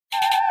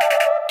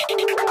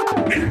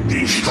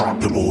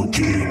Indestructible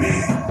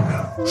gaming.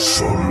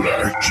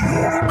 Select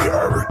your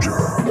character.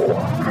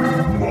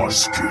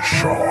 Musket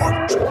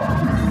shot.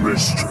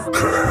 Mr. K.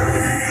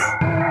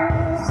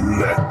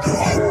 Let the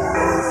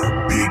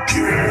horror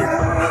begin.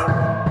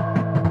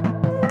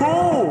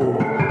 Boom!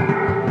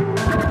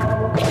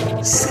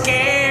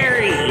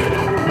 Scary!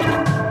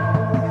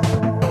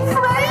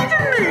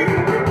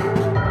 Frightening!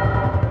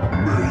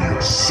 May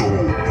your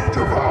soul be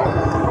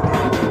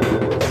devoured.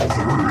 3,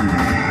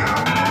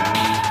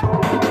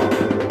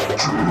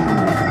 2, 1.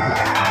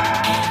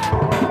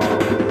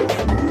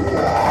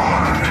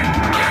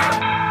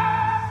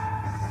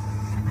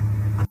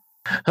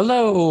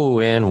 Hello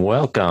and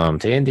welcome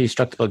to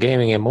Indestructible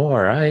Gaming and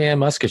More. I am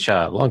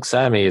Musketshot.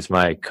 Alongside me is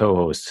my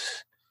co-host,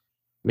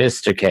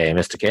 Mr. K.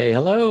 Mr. K,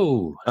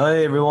 hello.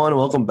 Hi everyone,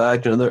 welcome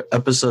back to another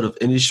episode of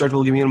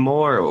Indestructible Gaming and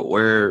More,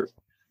 where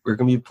we're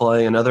going to be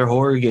playing another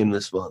horror game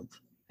this month.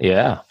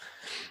 Yeah.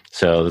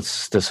 So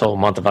this whole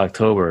month of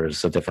October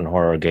is a different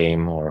horror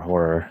game or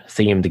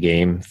horror-themed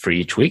game for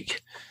each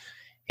week.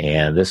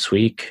 And this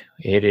week,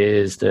 it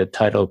is the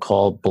title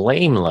called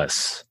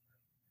Blameless.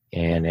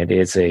 And it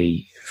is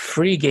a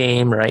free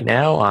game right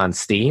now on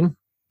Steam.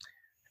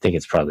 I think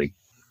it's probably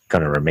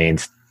going to remain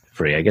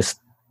free. I guess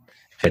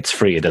if it's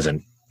free, it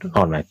doesn't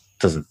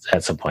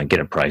at some point get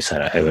a price,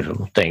 I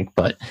would think.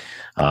 But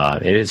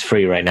it is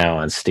free right now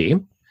on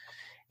Steam.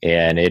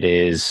 And it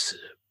is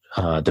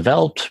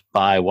developed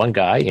by one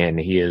guy, and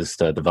he is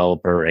the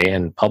developer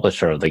and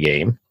publisher of the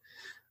game.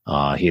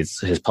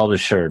 His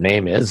publisher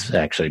name is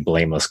actually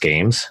Blameless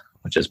Games,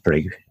 which is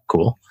pretty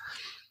cool.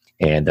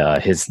 And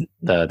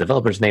the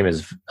developer's name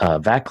is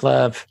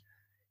Vaclav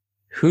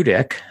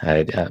Hudek.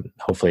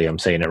 Hopefully I'm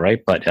saying it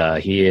right, but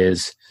he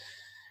is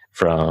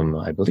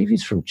I believe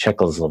he's from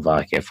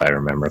Czechoslovakia, if I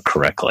remember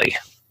correctly.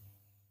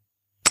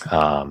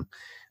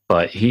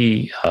 But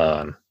he,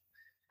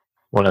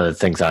 one of the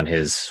things on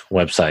his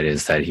website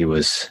is that he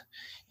was,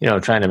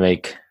 trying to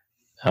make,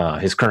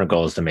 his current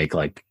goal is to make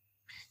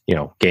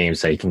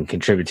games that he can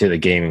contribute to the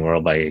gaming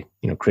world by,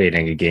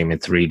 creating a game in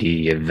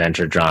 3D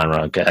adventure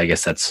genre. I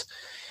guess that's,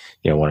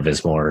 one of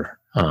his more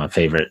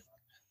favorite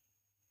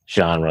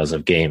genres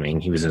of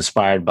gaming. He was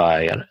inspired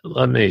by,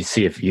 let me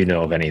see if you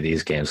know of any of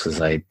these games,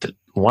 because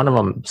one of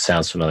them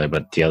sounds familiar,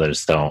 but the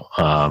others don't.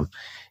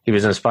 He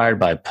was inspired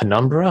by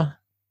Penumbra,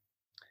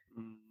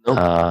 Nope.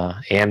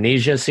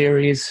 Amnesia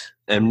series.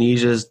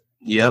 Amnesia's,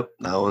 yep,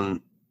 that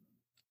one.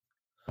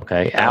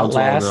 Okay, That one's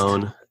Outlast, well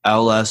known.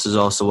 Outlast is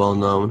also well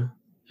known.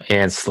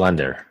 and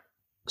Slender.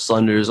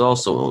 Slender is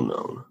also well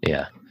known.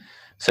 Yeah.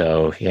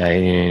 So, yeah,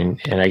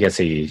 and I guess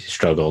he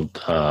struggled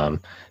to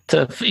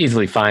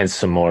easily find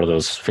some more of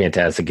those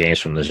fantastic games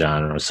from the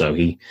genre. So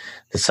he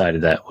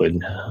decided that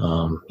would,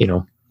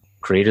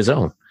 create his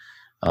own.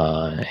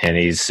 And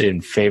he's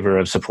in favor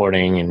of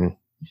supporting and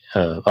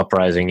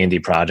uprising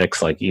indie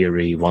projects like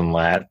Eerie, One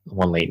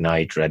Late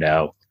Night, Dread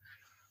Out,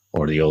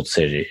 or the Old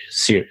City.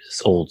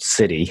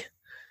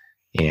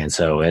 And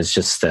so it's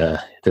just,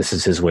 this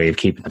is his way of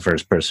keeping the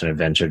first-person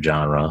adventure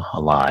genre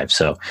alive.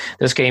 So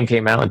this game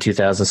came out in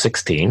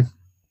 2016.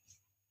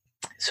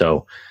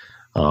 So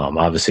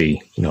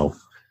obviously, a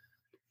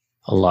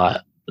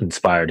lot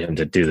inspired him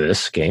to do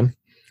this game.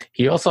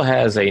 He also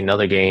has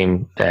another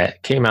game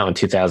that came out in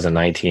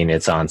 2019.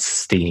 It's on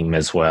Steam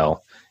as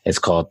well. It's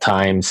called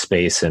Time,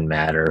 Space, and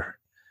Matter.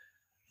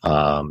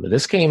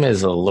 This game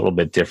is a little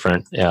bit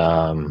different.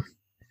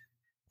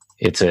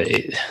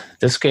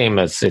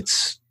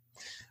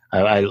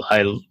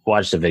 I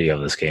watched a video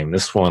of this game.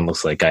 This one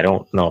looks like, I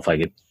don't know if I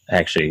could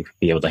actually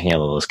be able to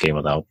handle this game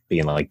without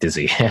being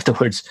dizzy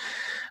afterwards.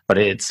 But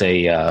it's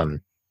a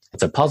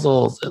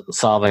puzzle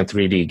solving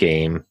 3D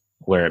game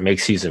where it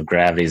makes use of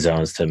gravity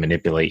zones to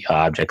manipulate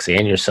objects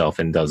and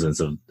yourself in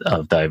dozens of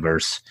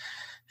diverse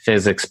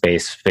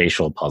physics-based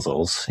spatial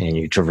puzzles. And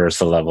you traverse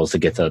the levels to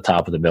get to the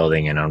top of the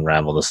building and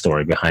unravel the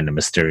story behind the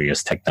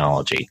mysterious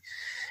technology.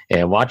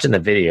 And watching the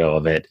video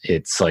of it,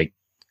 it's like,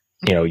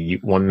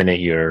 1 minute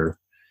you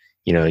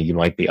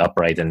might be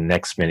upright, and the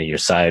next minute you're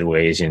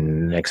sideways,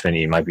 and the next minute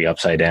you might be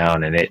upside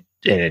down, and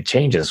it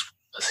changes,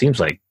 it seems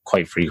like,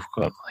 quite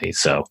frequently.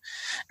 So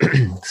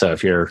so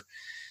if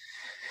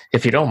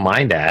you don't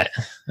mind that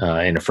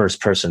in a first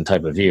person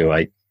type of view,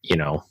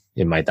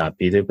 it might not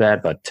be too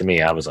bad. But to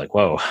me, I was like,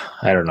 whoa,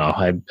 I don't know.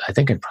 I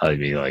think I'd probably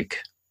be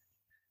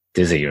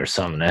dizzy or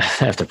something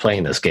after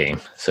playing this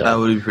game. So That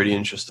would be pretty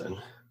interesting.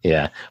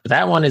 yeah, but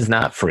that one is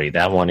not free.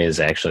 That one is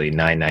actually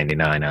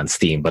 $9.99 on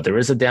Steam. But there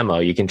is a demo.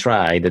 You can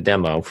try the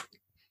demo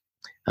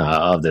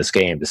of this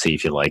game to see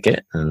if you like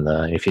it,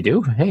 and if you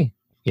do, hey,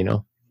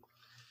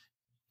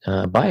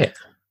 buy it.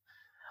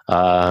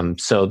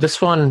 So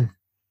this one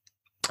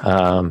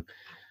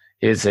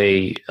is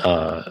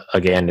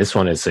this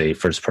one is a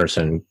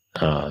first-person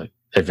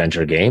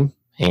adventure game,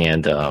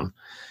 and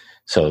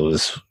so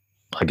this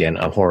again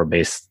a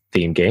horror-based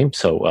theme game.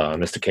 So,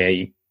 Mr.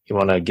 K, you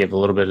want to give a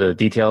little bit of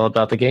detail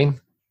about the game?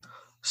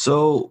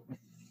 So,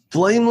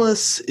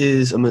 Blameless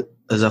is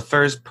a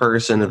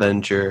first-person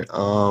adventure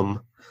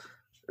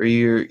where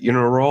you're in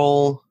a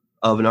role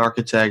of an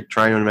architect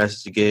trying to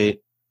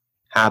investigate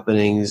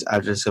happenings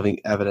after discovering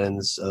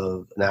evidence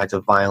of an act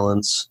of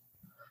violence.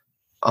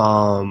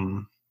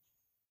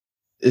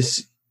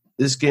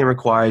 This game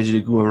requires you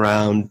to go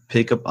around,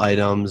 pick up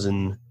items,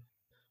 and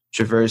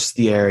traverse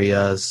the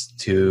areas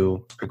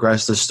to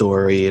progress the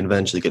story and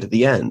eventually get to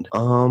the end.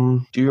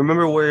 Do you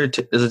remember where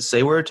does it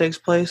say where it takes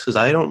place? Because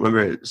I don't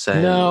remember it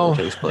saying where it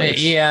takes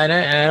place. Yeah, and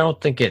I don't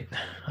think it.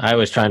 I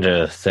was trying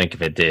to think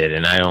if it did,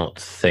 and I don't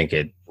think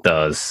it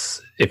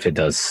does. If it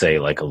does say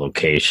like a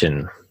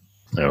location,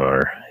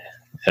 or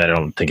I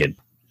don't think it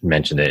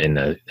mentioned it in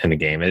the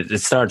game.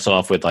 It starts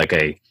off with like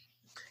a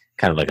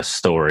kind of like a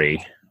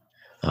story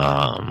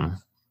about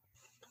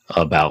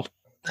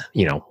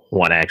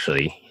what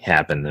actually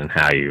happened and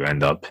how you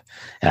end up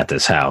at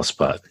this house,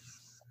 but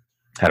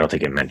I don't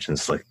think it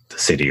mentions like the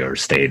city or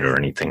state or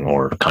anything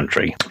or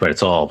country. But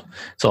it's all.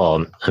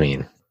 I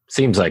mean,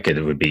 seems like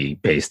it would be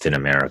based in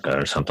America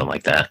or something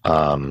like that.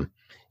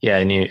 Yeah,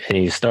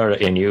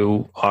 and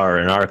you are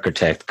an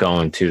architect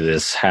going to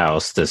this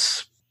house.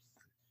 This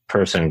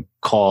person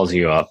calls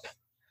you up,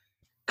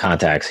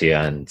 contacts you,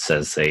 and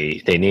says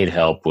they need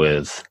help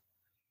with.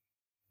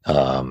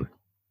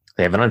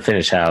 They have an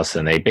unfinished house,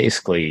 and they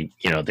basically,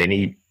 they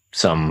need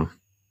some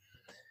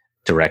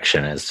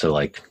direction as to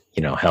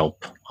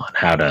help on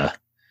how to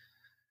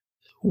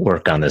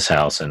work on this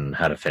house and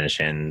how to finish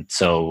it. And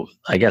so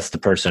I guess the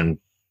person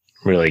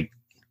really,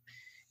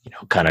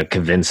 kind of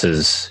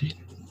convinces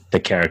the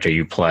character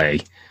you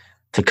play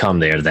to come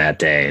there that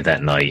day,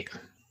 that night,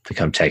 to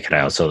come check it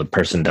out. So the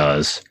person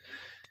does.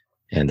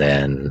 And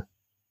then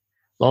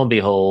lo and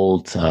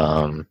behold,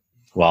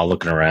 while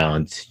looking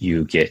around,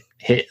 you get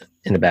hit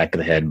in the back of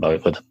the head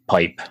with a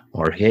pipe,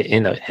 or hit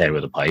in the head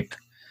with a pipe.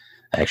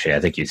 Actually, I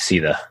think you see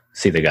the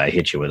guy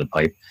hit you with a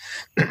pipe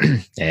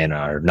and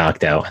are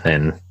knocked out. And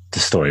then the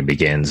story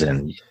begins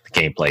and the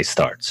gameplay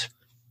starts.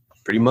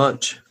 Pretty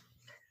much.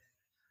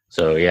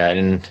 So yeah,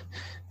 and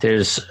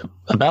there's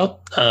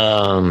about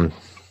I'm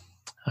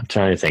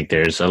trying to think.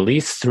 There's at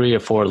least 3 or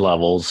 4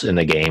 levels in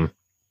the game.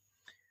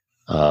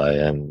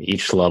 And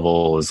each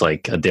level is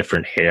like a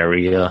different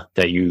area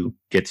that you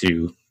get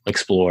to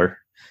explore.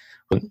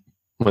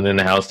 Within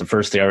the house, the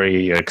first area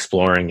you're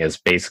exploring is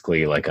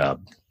basically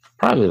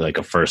probably like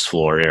a first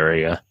floor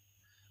area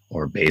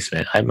or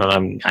basement.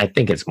 I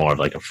think it's more of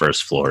like a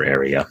first floor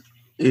area.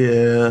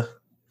 Yeah.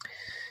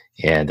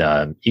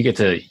 And you get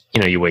to,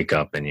 you wake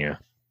up and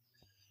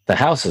the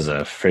house is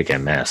a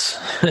freaking mess.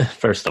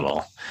 First of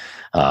all,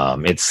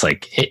 it's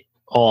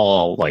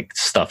all like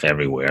stuff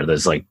everywhere.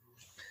 There's like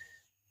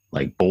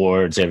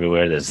boards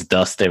everywhere. There's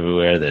dust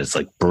everywhere. There's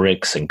like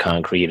bricks and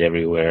concrete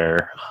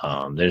everywhere.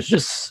 There's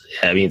just,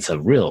 it's a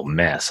real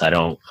mess.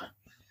 I'm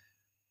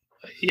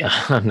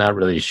not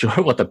really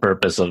sure what the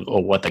purpose of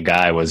or what the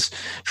guy was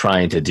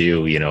trying to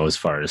do, as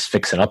far as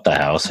fixing up the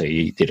house.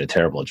 He did a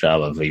terrible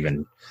job of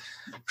even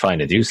trying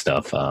to do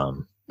stuff.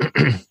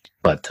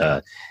 But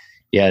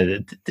yeah,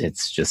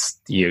 it's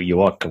just, you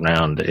walk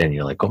around and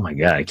you're like, oh my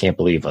God, I can't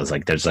believe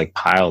there's like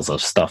piles of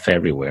stuff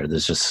everywhere.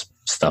 There's just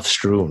stuff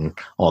strewn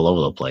all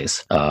over the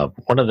place.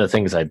 One of the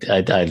things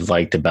I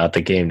liked about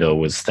the game though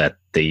was that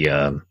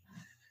there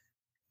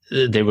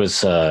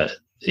was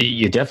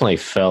you definitely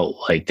felt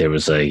like there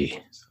was a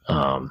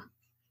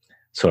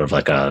sort of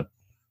like a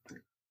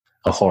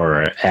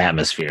horror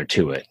atmosphere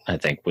to it. I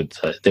think with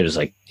there's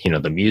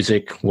the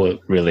music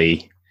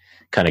really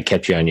kind of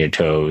kept you on your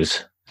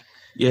toes.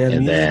 Yeah,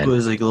 the music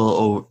was like a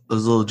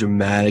little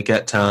dramatic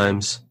at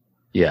times.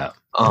 Yeah.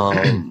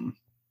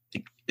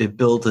 It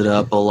built it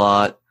up a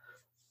lot.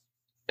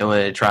 And when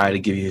it tried to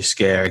give you a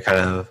scare, it kind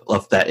of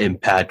left that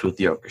impact with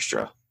the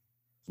orchestra.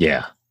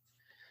 Yeah.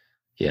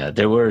 Yeah,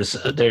 there was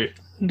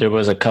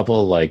a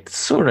couple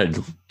sort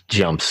of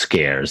jump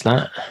scares.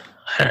 I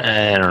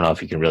don't know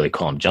if you can really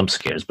call them jump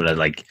scares,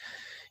 but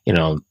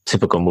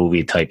typical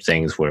movie type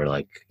things where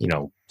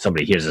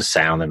somebody hears a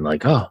sound and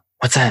oh,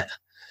 what's that?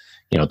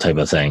 Type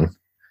of thing.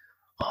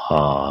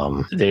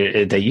 The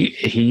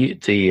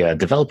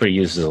developer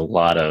uses a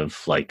lot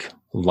of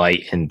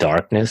light and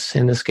darkness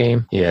in this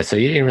game. Yeah, so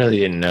you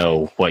didn't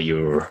know what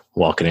you were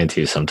walking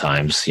into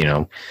sometimes.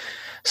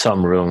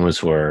 Some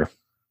rooms were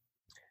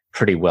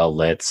pretty well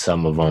lit.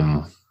 Some of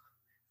them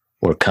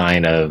were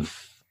kind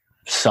of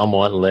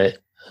somewhat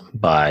lit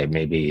by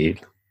maybe,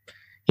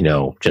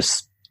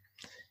 just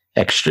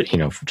extra,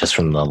 just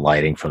from the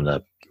lighting from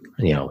the,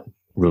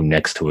 room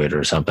next to it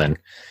or something.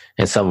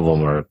 And some of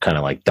them were kind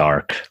of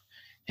dark,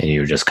 and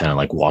you were just kind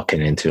of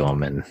walking into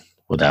them and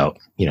without,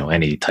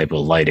 any type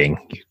of lighting,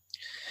 you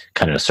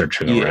kind of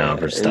searching around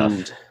for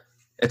stuff.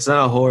 It's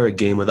not a horror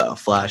game without a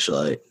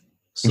flashlight.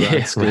 So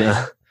that's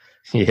gonna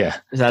be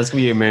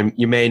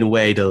your main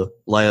way to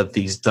light up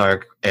these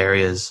dark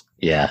areas.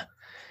 Yeah.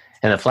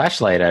 And the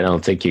flashlight, I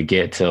don't think you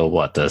get till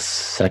the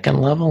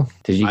second level?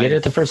 Did you get it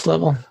at the first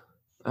level?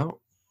 I don't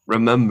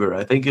remember.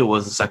 I think it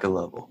was the second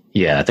level.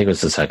 Yeah, I think it was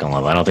the second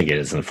level. I don't think it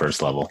is in the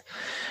first level.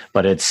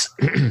 But it's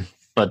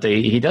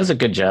he does a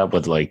good job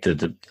with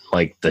the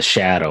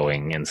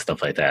shadowing and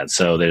stuff like that.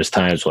 So there's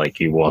times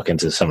you walk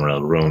into some of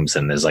the rooms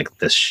and there's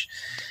this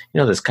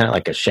there's kind of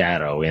like a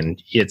shadow,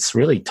 and it's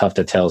really tough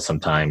to tell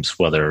sometimes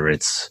whether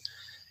it's,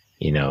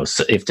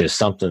 if there's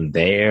something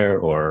there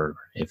or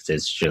if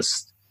it's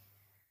just,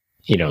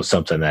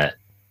 something that,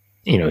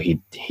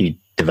 he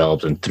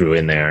developed and threw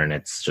in there, and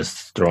it's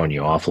just throwing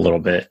you off a little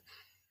bit.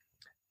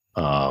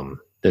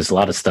 There's a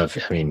lot of stuff.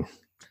 I mean,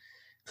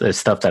 there's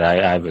stuff that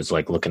I was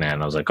like looking at,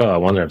 and I was like, oh, I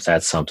wonder if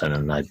that's something,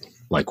 and I'd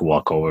like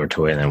walk over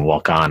to it and then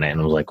walk on it,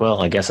 and I was like,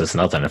 well, I guess it's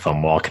nothing if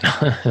I'm walking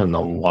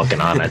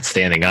on it,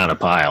 standing on a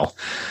pile.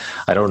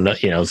 I don't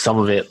know, some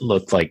of it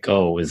looked like,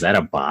 oh, is that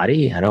a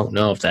body? I don't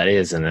know if that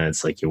is. And then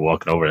it's like you're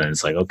walking over it, and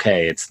it's like,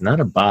 okay, it's not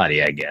a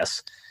body, I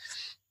guess.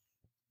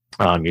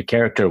 Your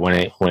character, when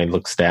it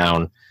looks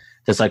down,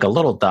 there's like a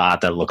little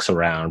dot that looks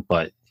around,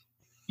 but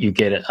you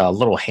get a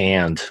little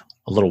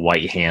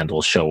white hand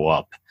will show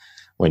up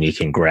when you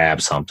can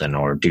grab something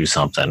or do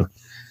something.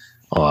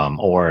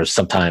 Or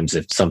sometimes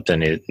if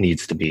something it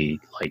needs to be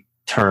like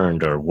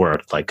turned or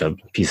worked, like a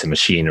piece of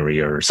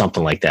machinery or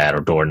something like that,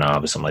 or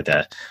doorknob or something like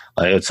that,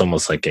 it's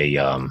almost like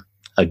a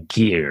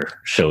gear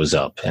shows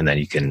up, and then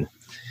you can,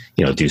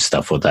 do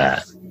stuff with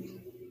that.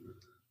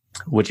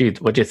 What do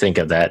you think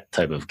of that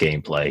type of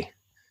gameplay?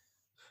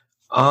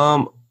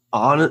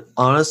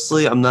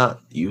 Honestly, I'm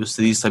not used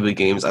to these type of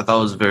games. I thought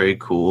it was very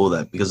cool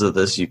that because of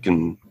this, you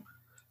can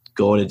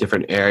go into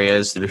different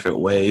areas, different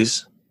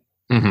ways.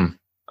 Mm-hmm.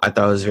 I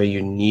thought it was very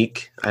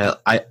unique.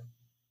 I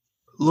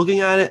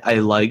looking at it, I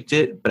liked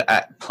it, but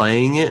at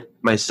playing it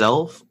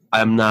myself,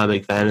 I'm not a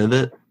big fan of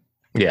it.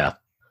 Yeah.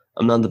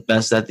 I'm not the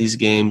best at these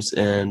games,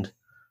 and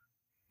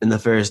in the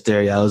first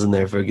area, I was in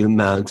there for a good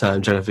amount of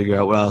time trying to figure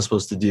out what I was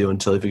supposed to do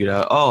until I figured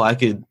out, oh, I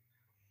could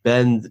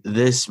bend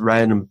this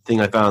random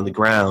thing I found on the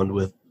ground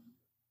with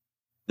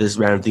this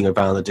random thing I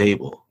found on the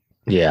table.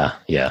 Yeah,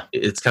 yeah.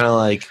 It's kind of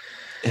like,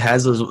 it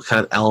has those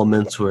kind of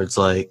elements where it's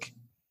like,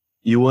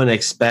 you wouldn't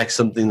expect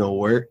something to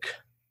work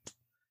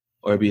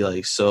or be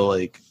like so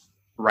like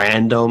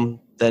random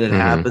that it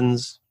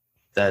happens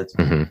that's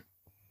going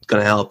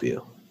to help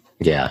you.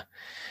 Yeah.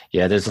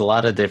 Yeah, there's a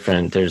lot of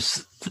different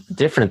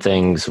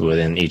things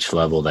within each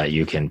level that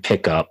you can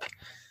pick up.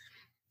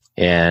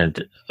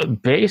 And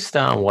based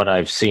on what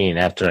I've seen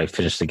after I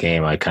finished the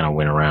game, I kind of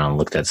went around and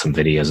looked at some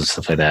videos and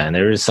stuff like that. And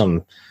there is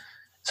some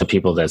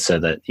people that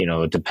said that,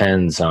 it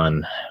depends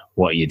on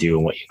what you do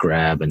and what you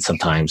grab. And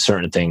sometimes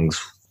certain things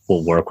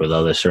will work with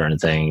other certain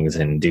things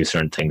and do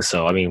certain things.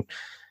 So, I mean,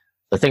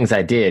 the things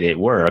I did, it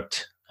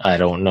worked. I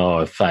don't know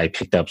if I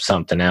picked up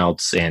something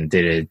else and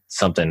did it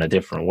something a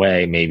different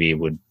way, maybe it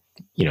would,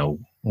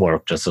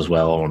 work just as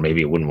well, or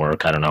maybe it wouldn't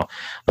work. I don't know.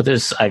 But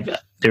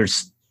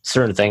there's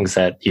certain things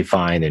that you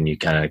find, and you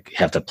kind of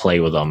have to play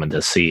with them and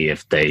to see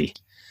if they,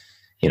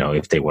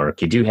 if they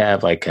work. You do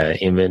have like an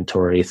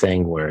inventory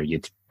thing where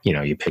you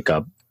pick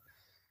up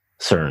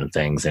certain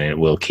things and it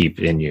will keep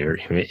in your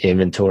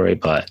inventory,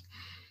 but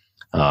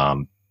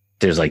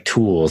there's like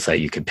tools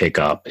that you can pick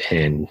up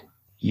and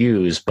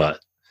use. But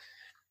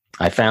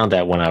I found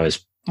that when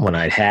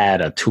I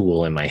had a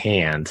tool in my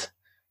hand,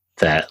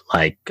 that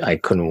like I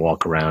couldn't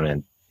walk around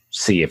and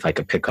see if I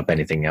could pick up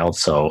anything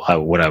else. So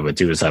what I would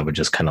do is I would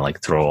just kind of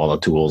like throw all the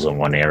tools in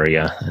one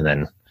area and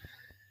then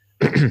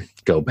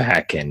go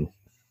back and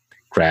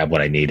grab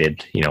what I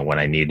needed, when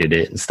I needed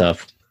it and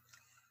stuff.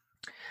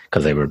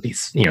 Because they would be,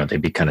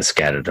 they'd be kind of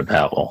scattered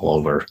about all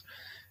over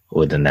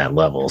within that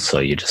level. So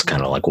you just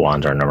kind of like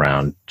wandering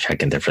around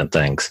checking different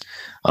things.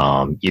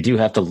 You do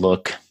have to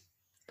look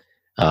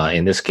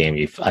in this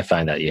game. I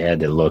find that you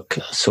had to look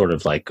sort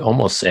of like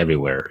almost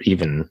everywhere,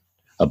 even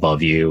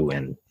above you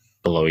and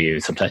below you.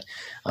 Sometimes,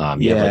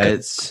 you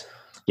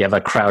have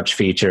a crouch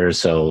feature.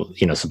 So,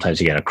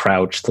 sometimes you got to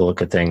crouch to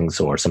look at things,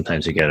 or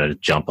sometimes you got to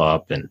jump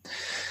up, and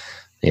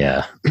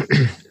yeah,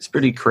 it's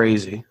pretty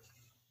crazy.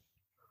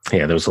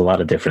 Yeah, there's a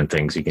lot of different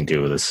things you can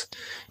do with this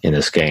in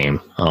this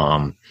game.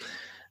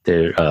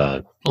 There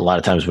a lot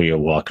of times when you're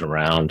walking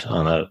around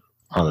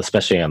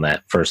especially on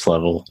that first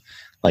level,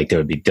 like there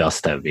would be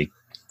dust that would be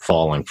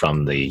falling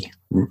from the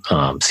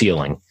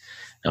ceiling.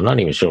 I'm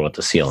not even sure what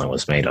the ceiling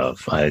was made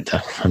of.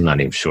 I'm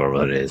not even sure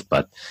what it is,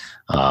 but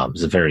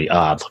it's a very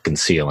odd looking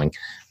ceiling.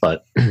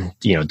 But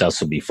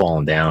dust would be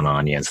falling down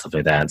on you and stuff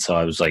like that. So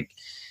I was like,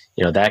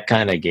 that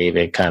kind of gave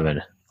it kind of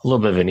a little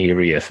bit of an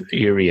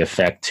eerie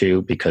effect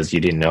too, because you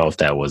didn't know if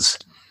that was,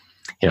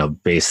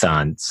 based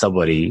on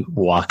somebody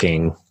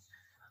walking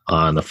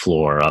on the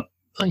floor up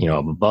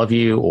above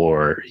you,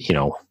 or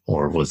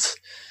was,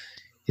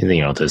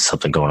 there's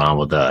something going on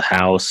with the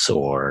house,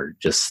 or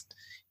just,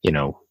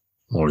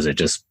 or was it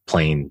just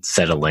plain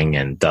settling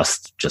and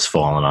dust just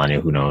falling on you?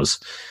 Who knows?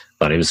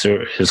 But it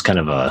was kind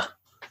of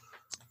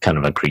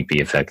a creepy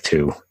effect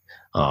too.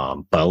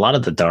 But a lot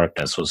of the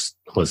darkness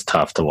was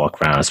tough to walk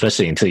around,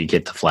 especially until you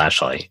get the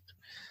flashlight.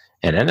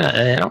 And then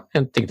I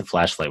don't think the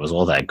flashlight was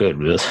all that good,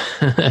 really.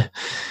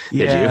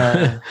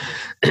 Yeah.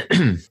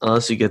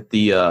 Unless you get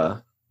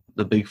the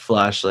big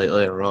flashlight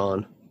later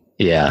on.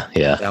 Yeah.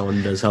 That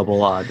one does help a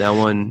lot. That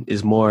one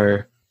is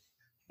more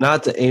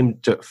not to aim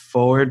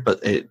forward,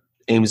 but it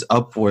aims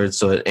upward,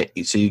 so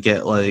you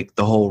get like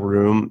the whole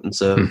room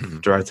instead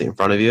of directly in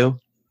front of you.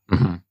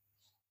 Mm-hmm.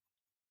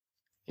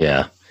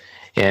 Yeah.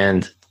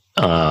 And,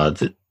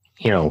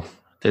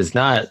 there's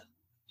not,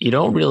 you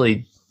don't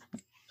really,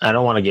 I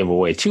don't want to give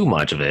away too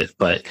much of it,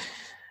 but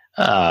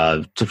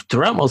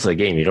throughout most of the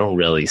game, you don't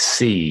really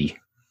see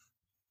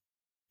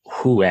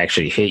who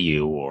actually hit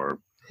you or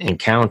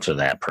encounter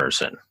that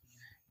person.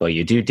 But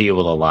you do deal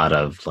with a lot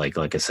of, like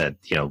I said,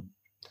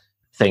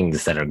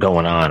 things that are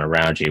going on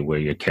around you where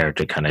your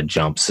character kind of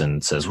jumps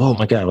and says, "Whoa,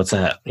 my God, what's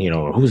that?"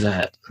 Or "Who's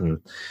that?"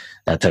 And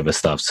that type of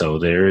stuff. So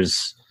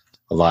there's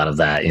a lot of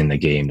that in the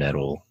game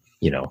that'll,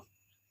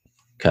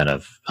 kind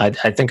of, I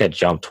think I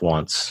jumped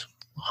once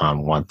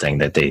on one thing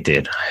that they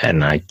did,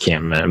 and I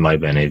can't remember, it might have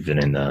been even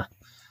in the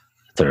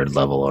third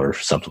level or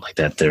something like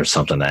that. There's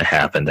something that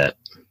happened that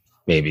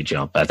made me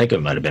jump. I think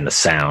it might have been a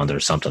sound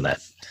or something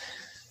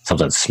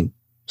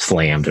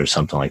slammed or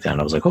something like that.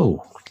 And I was like,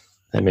 "Oh,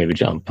 that made me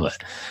jump." But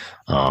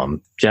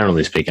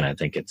generally speaking, I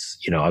think it's,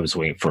 I was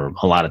waiting for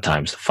a lot of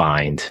times to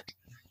find,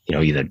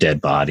 either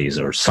dead bodies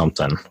or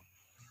something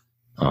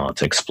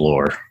to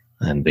explore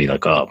and be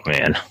like, "Oh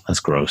man, that's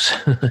gross."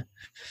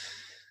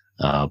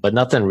 But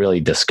nothing really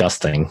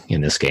disgusting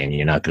in this game.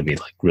 You're not going to be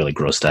like really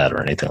grossed out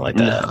or anything like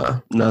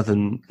that.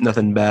 No,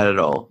 nothing bad at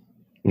all.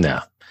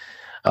 No.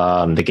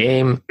 The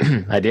game,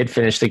 I did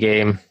finish the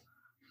game,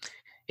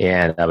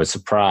 and I was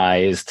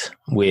surprised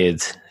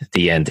with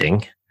the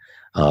ending.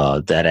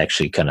 That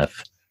actually kind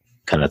of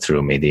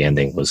threw me. The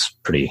ending was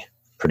pretty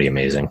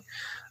amazing.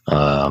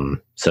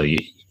 The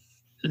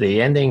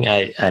ending,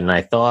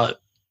 I thought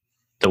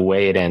the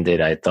way it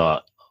ended, I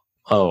thought,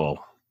 oh,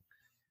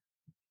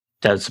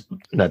 that's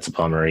a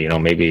bummer.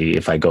 Maybe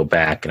if I go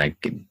back and I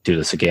could do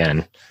this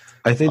again.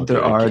 I think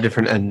there are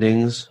different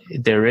endings.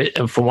 There is,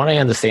 from what I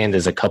understand,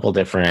 there's a couple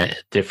different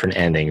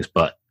endings,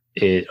 but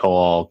it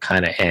all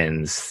kind of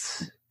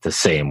ends the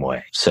same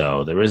way.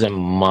 So there isn't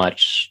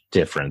much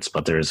difference,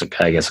 but there's,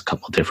 I guess, a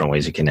couple of different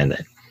ways you can end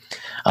it.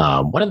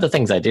 One of the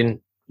things I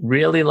didn't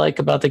really like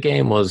about the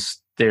game was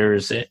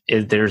there's an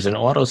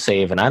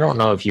autosave, and I don't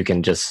know if you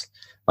can just,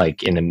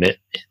 like,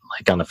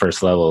 on the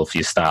first level, if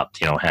you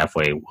stopped,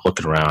 halfway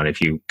looking around,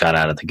 if you got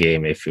out of the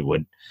game, if it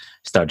would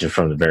start just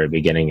from the very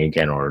beginning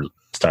again or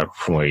start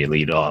from where you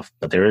lead off.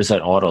 But there is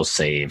an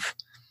autosave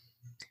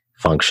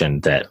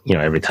function that,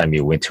 every time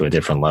you went to a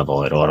different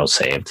level, it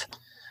autosaved.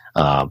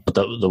 But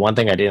the one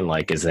thing I didn't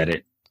like is that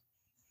it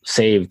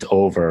saved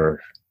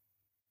over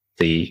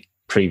the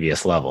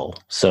previous level.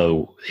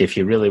 So if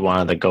you really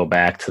wanted to go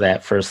back to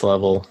that first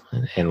level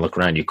and look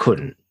around, you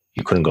couldn't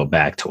go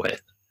back to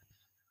it.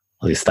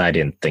 At least I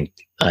didn't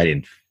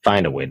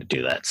find a way to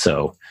do that.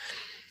 So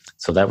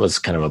that was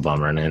kind of a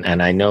bummer.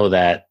 And I know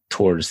that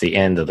towards the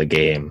end of the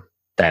game,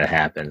 that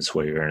happens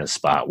where you're in a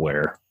spot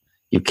where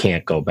you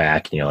can't go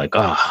back and you're like,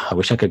 "Oh, I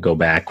wish I could go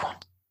back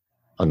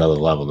another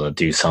level to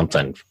do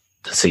something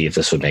to see if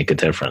this would make a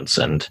difference."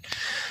 And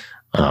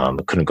I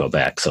couldn't go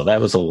back. So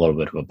that was a little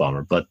bit of a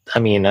bummer. But I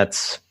mean,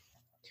 that's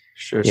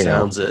sure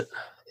sounds it.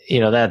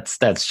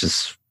 That's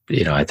just,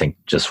 I think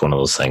just one of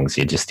those things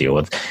you just deal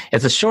with.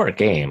 It's a short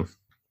game.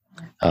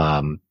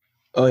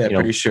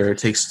 Pretty sure it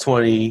takes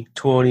 20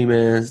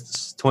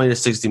 minutes, 20 to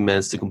 60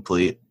 minutes to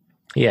complete.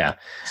 Yeah.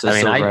 So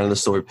it's over on the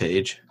story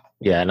page.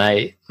 Yeah,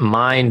 and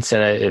mine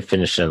said I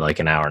finished in like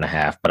an hour and a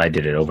half, but I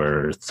did it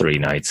over 3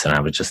 nights, and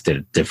I just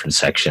did different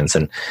sections.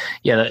 And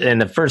yeah, in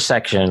the first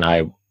section,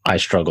 I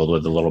struggled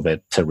with a little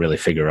bit to really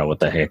figure out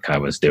what the heck I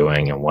was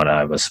doing and what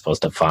I was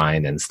supposed to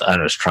find, and I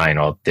was trying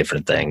all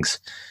different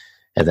things.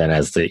 And then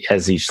as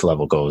each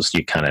level goes,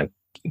 you kind of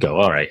go,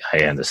 "All right, I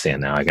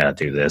understand now. I got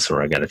to do this,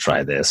 or I got to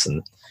try this,"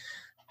 and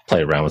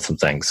play around with some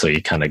things. So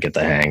you kind of get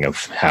the hang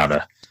of how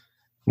to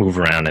move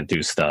around and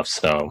do stuff.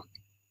 So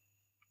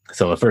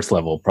the first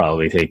level will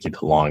probably take you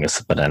the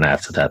longest, but then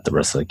after that, the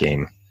rest of the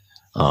game,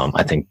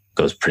 I think,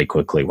 goes pretty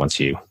quickly once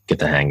you get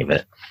the hang of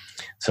it.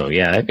 So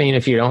yeah, I mean,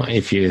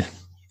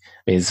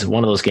 it's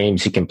one of those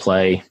games you can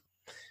play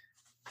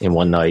in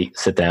one night,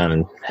 sit down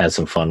and have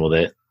some fun with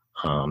it.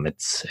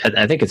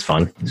 I think it's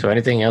fun. So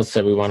anything else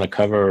that we want to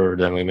cover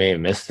that we may have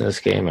missed in this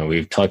game? And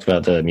we've talked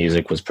about the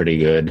music was pretty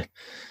good.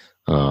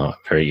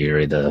 Very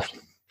eerie. The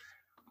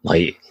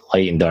light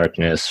and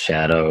darkness,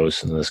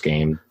 shadows in this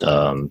game.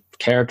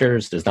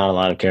 Characters, there's not a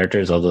lot of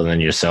characters other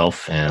than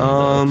yourself and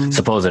the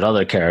supposed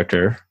other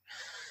character,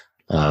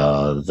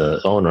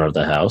 the owner of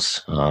the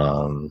house.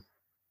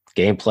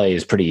 Gameplay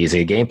is pretty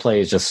easy. Gameplay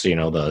is just,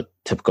 the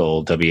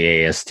typical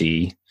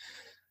WASD,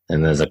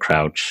 and there's a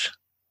crouch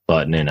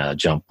button and a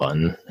jump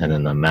button, and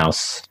then the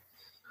mouse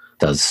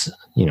does,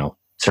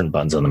 certain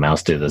buttons on the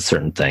mouse do the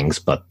certain things,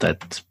 but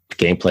that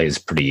gameplay is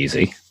pretty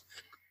easy.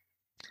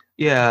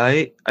 Yeah,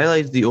 I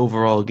liked the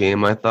overall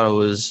game. I thought it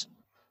was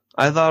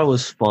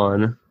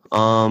fun.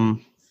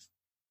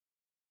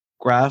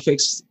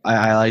 Graphics,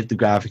 I liked the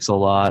graphics a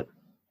lot.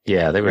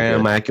 Yeah, they ran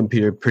on my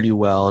computer pretty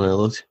well, and it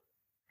looked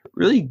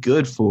really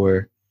good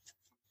for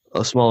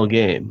a small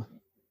game.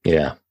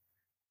 Yeah.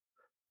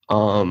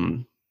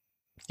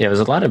 Yeah,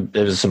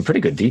 there was some pretty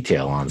good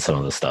detail on some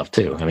of the stuff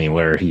too. I mean,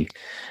 where he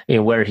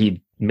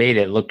made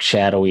it look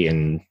shadowy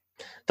and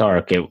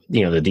dark,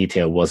 the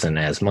detail wasn't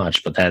as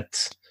much, but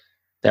that's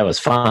that was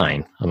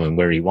fine. I mean,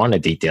 where he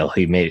wanted detail,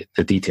 he made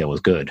the detail was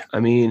good. I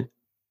mean,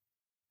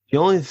 the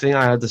only thing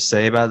I have to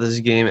say about this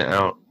game,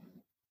 I'm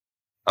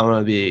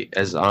gonna be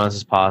as honest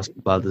as possible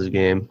about this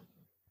game.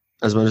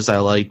 As much as I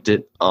liked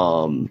it,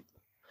 one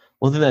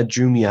thing that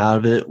drew me out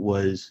of it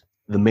was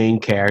the main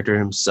character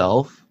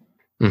himself,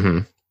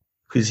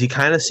 because he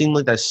kind of seemed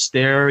like that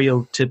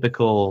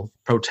stereotypical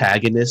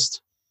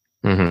protagonist.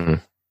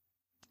 And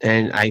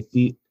I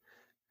feel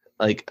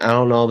like, I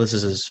don't know if this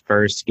is his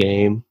first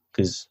game,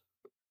 because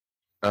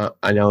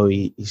I know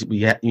you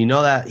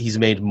know that he's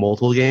made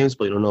multiple games,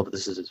 but you don't know if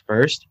this is his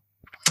first.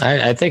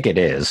 I think it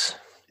is.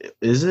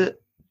 Is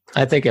it?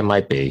 I think it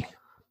might be.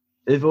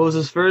 If it was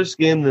his first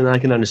game, then I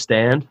can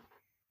understand.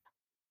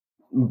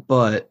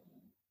 But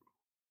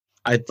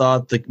I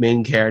thought the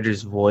main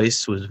character's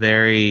voice was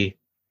very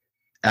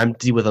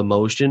empty with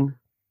emotion.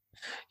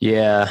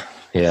 Yeah.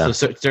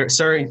 So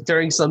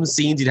during some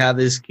scenes, you'd have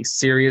this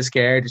serious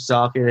character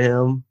talking to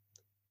him,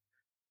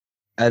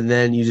 and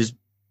then you just,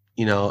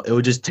 it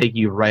would just take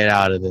you right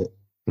out of it.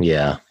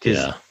 Yeah.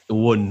 Because it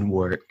wouldn't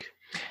work.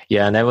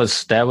 Yeah, and that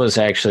was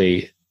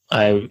actually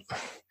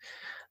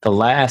the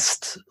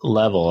last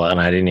level, and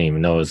I didn't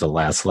even know it was the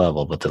last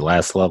level, but the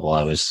last level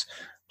I was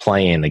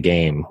playing the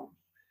game,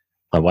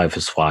 my wife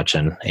was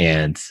watching,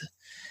 and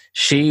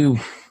she,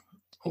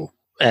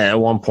 at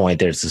one point,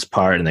 there's this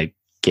part in the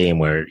game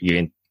where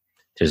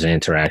there's an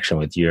interaction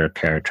with your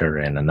character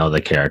and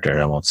another character.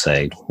 I won't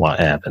say what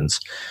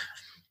happens,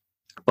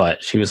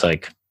 but she was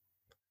like,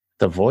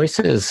 the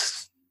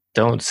voices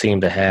don't seem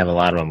to have a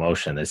lot of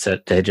emotion.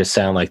 They just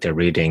sound like they're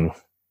reading,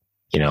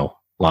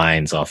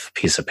 lines off a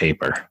piece of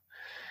paper.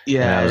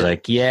 Yeah, and I was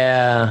like,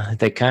 yeah,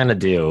 they kind of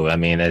do. I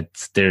mean,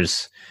 they're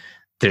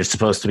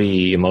supposed to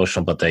be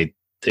emotional, but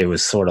it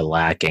was sort of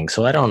lacking.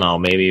 So I don't know.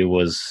 Maybe it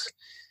was,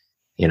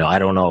 I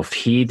don't know if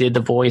he did the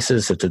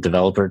voices, if the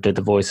developer did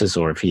the voices,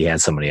 or if he had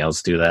somebody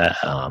else do that.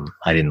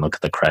 I didn't look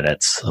at the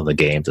credits of the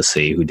game to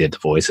see who did the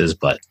voices,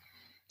 but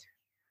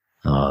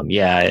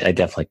yeah, I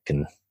definitely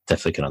can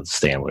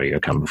understand where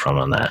you're coming from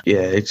on that.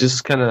 Yeah, it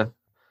just kind of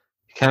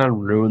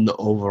ruined the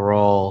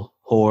overall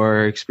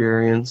horror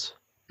experience.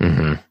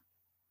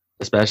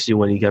 Especially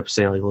when he kept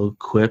saying like little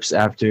quips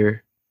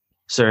after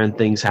certain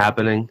things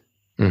happening.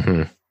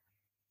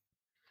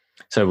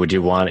 So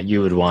you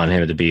would want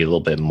him to be a little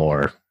bit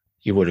more,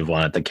 you would have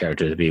wanted the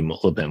character to be a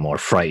little bit more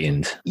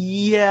frightened.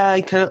 Yeah,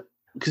 because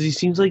he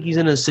seems like he's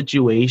in a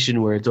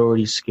situation where it's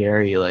already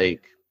scary.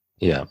 Like,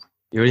 yeah,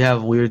 you already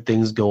have weird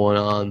things going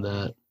on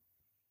that,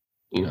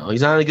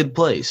 he's not in a good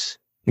place.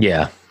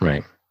 Yeah,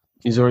 right.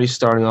 He's already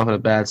starting off in a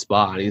bad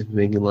spot. He's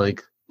making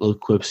like little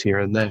quips here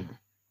and there.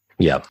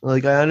 Yeah.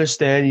 Like, I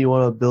understand you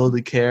want to build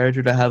a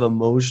character to have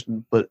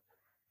emotion, but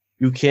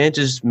you can't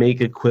just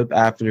make a quip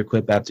after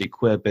quip after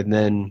quip and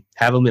then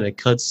have them in a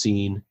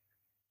cutscene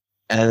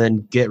and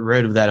then get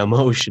rid of that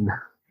emotion.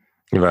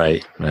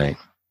 Right.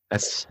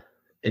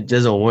 It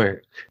doesn't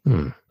work.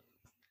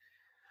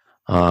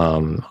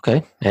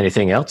 Okay.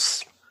 Anything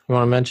else you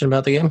want to mention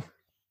about the game?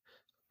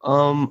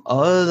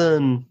 Other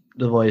than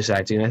the voice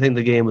acting, I think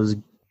the game was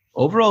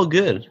overall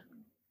good.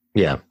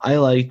 Yeah. I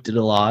liked it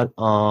a lot.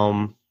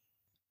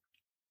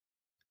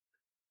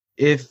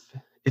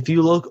 If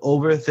you look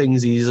over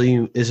things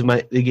easily,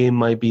 the game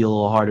might be a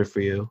little harder for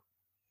you.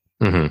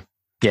 Yeah,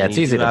 it's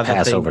easy to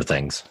pass over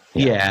things.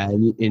 Yeah,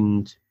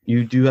 and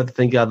you do have to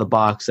think out of the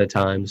box at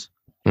times.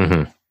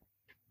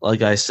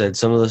 Like I said,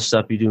 some of the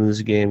stuff you do in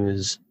this game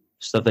is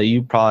stuff that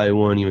you probably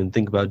won't even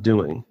think about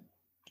doing.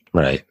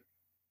 Right.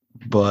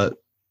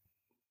 But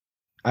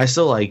I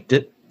still liked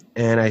it,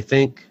 and I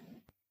think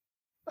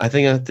I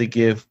have to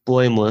give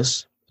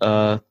Blameless 3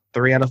 out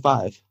of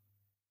 5.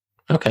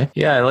 Okay.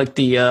 Yeah, I like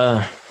the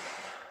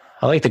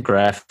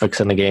graphics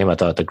in the game. I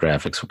thought the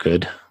graphics were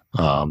good.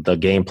 The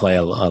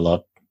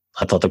gameplay,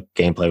 I thought the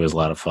gameplay was a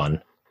lot of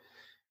fun.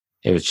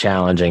 It was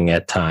challenging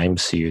at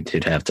times. You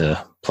did have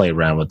to play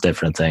around with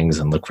different things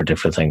and look for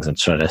different things and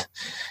try to,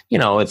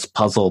 it's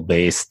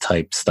puzzle-based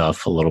type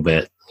stuff a little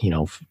bit,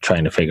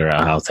 trying to figure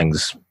out how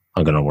things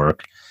are going to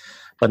work.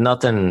 But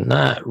not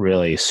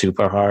really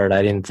super hard,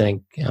 I didn't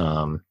think.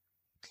 The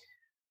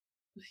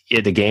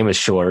game is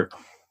short.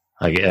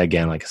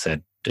 Again, like I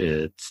said,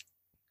 it's.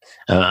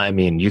 I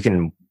mean, you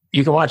can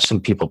watch some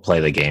people play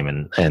the game,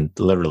 and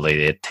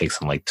literally it takes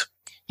them like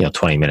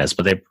 20 minutes.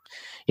 But they,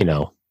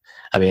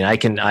 I mean, I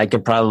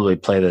can probably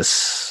play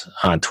this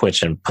on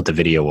Twitch and put the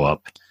video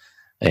up,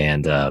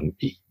 and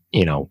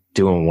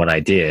doing what I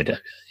did,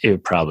 it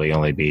would probably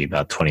only be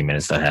about 20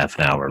 minutes to half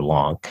an hour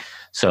long.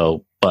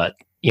 So, but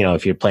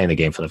if you're playing the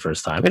game for the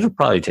first time, it'll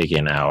probably take you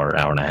an hour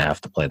and a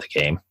half to play the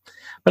game.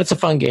 But it's a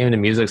fun game. The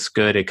music's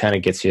good. It kind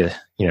of gets you,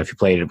 if you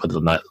played it with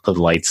the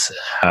lights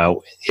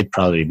out, it'd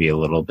probably be a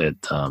little bit,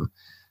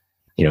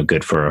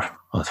 good for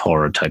a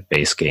horror type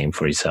based game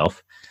for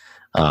yourself.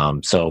 Yeah,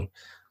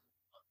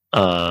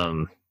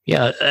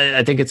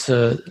 I think it's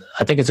a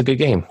good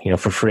game,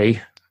 for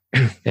free,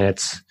 and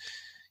it's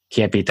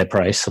can't beat that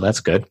price, so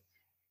that's good.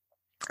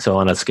 So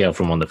on a scale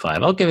from 1 to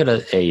 5, I'll give it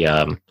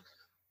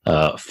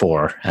a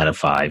 4 out of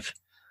 5.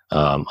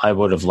 I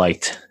would have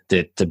liked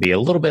it to be a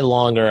little bit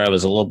longer. I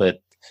was a little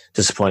bit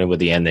disappointed with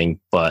the ending,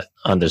 but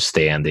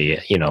understand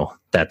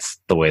that's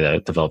the way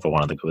the developer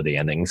wanted to go with the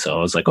ending. So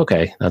I was like,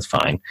 okay, that's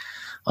fine.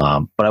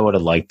 But I would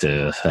have liked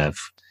to have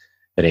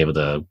been able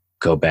to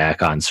go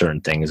back on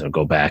certain things or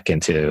go back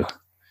into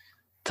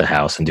the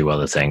house and do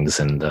other things.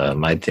 And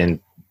I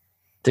didn't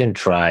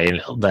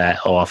try that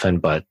often,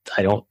 but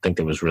I don't think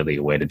there was really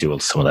a way to do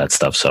some of that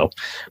stuff. So,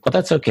 but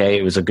that's okay.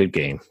 It was a good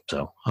game.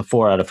 So a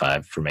 4 out of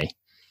 5 for me.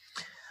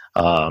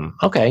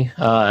 Okay.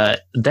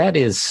 That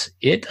is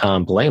it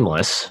on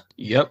Blameless.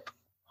 Yep.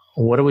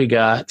 What do we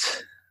got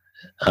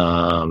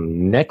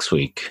next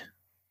week?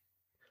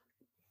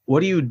 What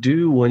do you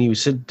do when you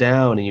sit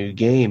down and you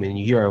game and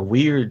you hear a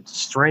weird,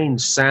 strange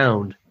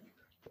sound?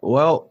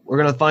 Well, we're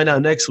going to find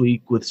out next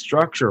week with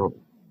Structural,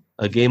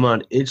 a game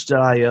on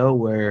itch.io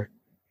where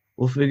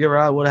we'll figure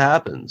out what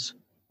happens.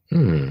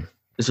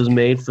 This was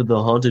made for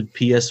the Haunted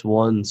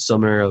PS1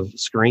 Summer of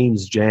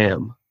Screams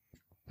Jam.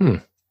 Okay.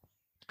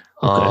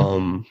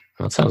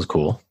 That sounds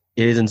cool.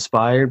 It is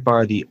inspired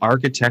by the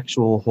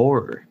architectural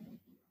horror,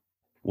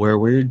 where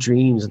weird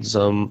dreams and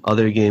some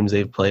other games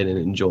they've played and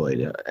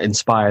enjoyed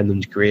inspired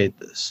them to create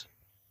this.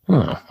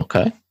 Oh,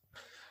 okay.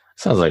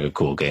 Sounds like a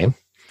cool game.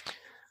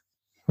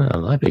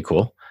 Well, that'd be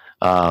cool.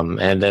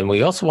 And then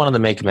we also wanted to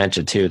make a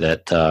mention, too,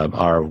 that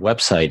our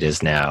website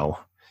is now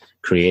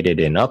created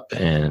and up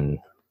and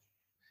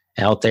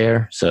out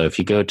there. So if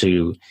you go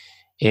to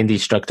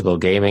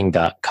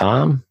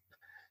indestructiblegaming.com,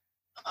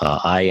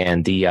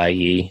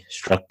 INDIE,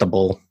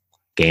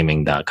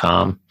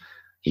 structiblegaming.com,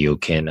 you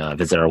can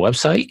visit our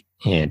website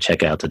and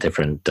check out the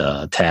different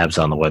tabs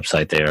on the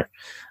website there.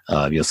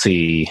 You'll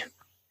see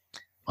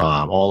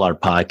all our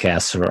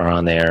podcasts are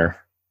on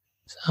there.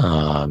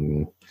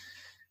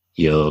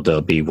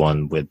 There'll be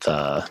one with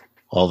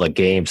all the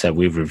games that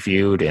we've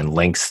reviewed and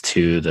links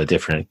to the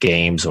different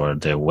games or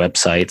their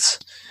websites,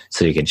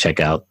 so you can check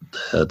out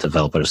the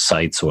developers'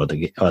 sites or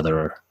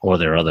their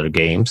other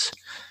games.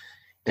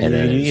 And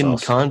then you can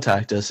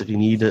contact us if you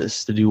need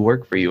us to do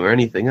work for you or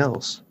anything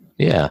else.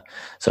 Yeah.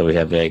 So we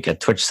have a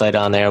Twitch site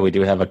on there. We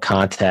do have a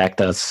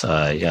contact us,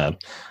 a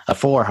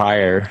for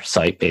hire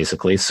site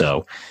basically.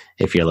 So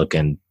if you're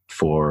looking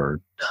for,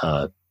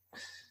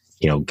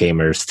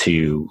 gamers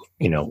to,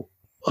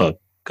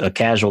 a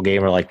casual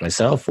gamer like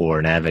myself or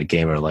an avid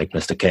gamer like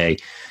Mr. K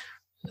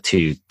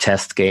to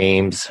test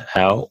games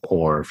out,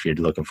 or if you're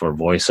looking for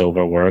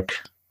voiceover work,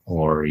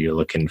 or you're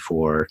looking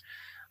for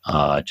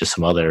just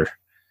some other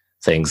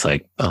things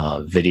like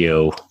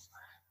video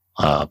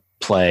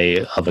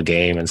play of a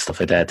game and stuff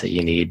like that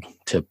you need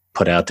to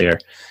put out there,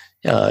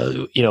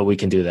 we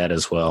can do that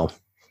as well.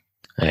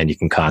 And you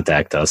can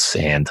contact us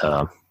and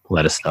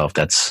let us know if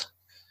that's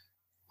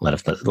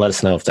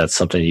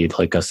something you'd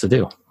like us to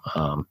do.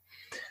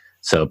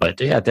 But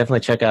definitely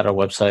check out our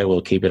website.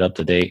 We'll keep it up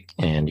to date,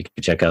 and you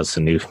can check out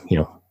some new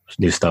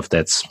stuff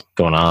that's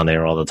going on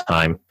there all the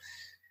time.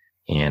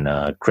 And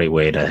a great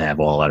way to have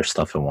all our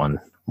stuff in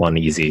one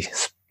easy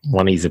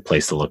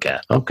place to look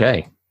at.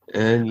 Okay.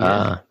 And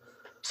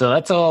so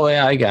that's all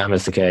I got,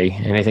 Mr. K.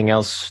 Anything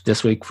else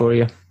this week for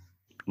you?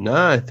 No,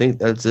 I think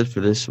that's it for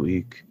this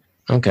week.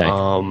 Okay.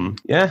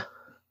 Yeah.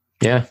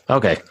 Yeah.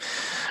 Okay.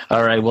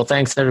 All right. Well,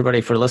 thanks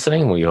everybody for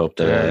listening. We hope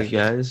to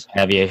guys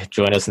have you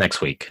join us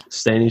next week.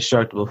 Stay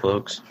indestructible,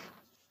 folks.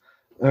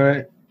 All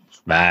right.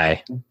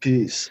 Bye.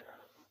 Peace.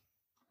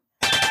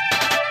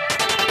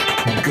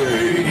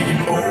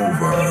 Game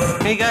over.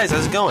 Hey guys,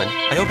 how's it going?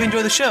 I hope you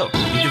enjoy the show.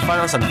 You can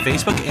find us on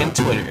Facebook and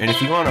Twitter. And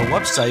if you go on our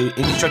website,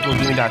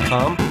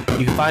 indestructiblegaming.com,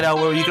 you can find out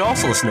where you can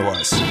also listen to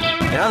us.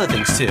 And other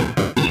things too.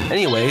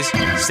 Anyways,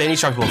 stay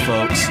indestructible,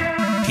 folks.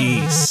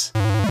 Peace.